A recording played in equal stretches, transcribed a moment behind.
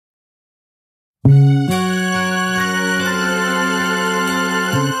I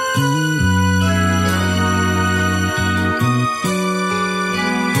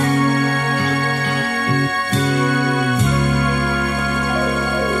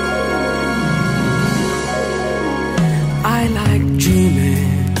like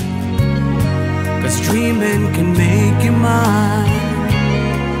dreaming, 'cause dreaming can make you mine.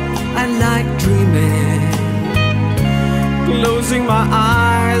 I like dreaming, closing my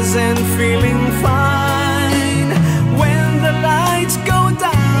eyes and feeling fine. When the lights go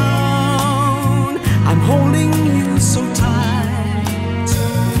down, I'm holding you so tight.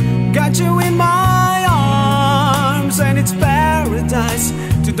 Got you in my arms, and it's paradise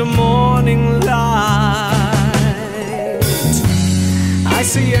to the morning light. I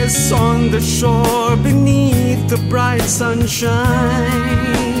see us on the shore beneath the bright sunshine.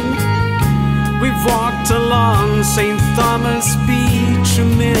 We've walked along St. Thomas Beach a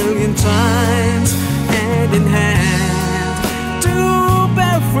million times, hand in hand. Two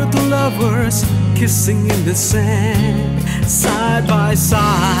barefoot lovers kissing in the sand, side by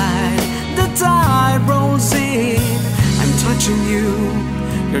side. The tide rolls in. I'm touching you,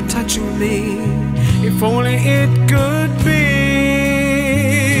 you're touching me. If only it could be.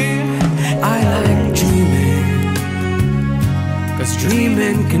 I like dreaming, 'cause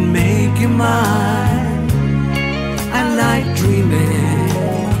dreaming can make you mine. I like dreaming,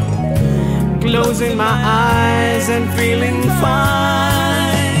 closing my eyes and feeling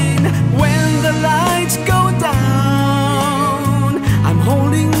fine. When the lights go down, I'm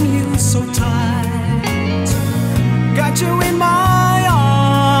holding you so tight. Got you in my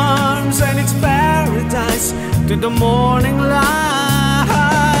arms, and it's paradise to the morning light.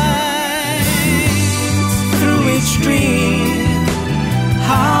 Through each dream,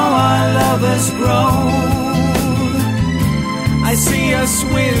 how our love has grown. I see us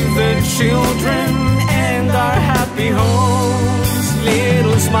with the children and our happy homes.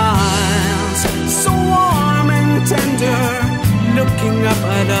 Little smiles, so warm and tender, looking up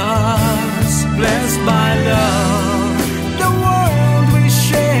at us, blessed by love, the world we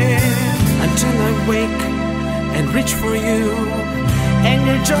share. Until I wake and reach for you, and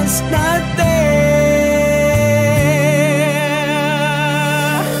you're just not there.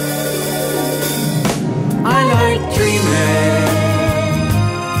 I like dreaming,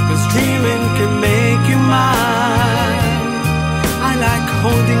 'cause dreaming can make you mine. I like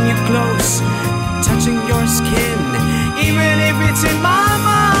holding you close, touching your skin, even if it's in my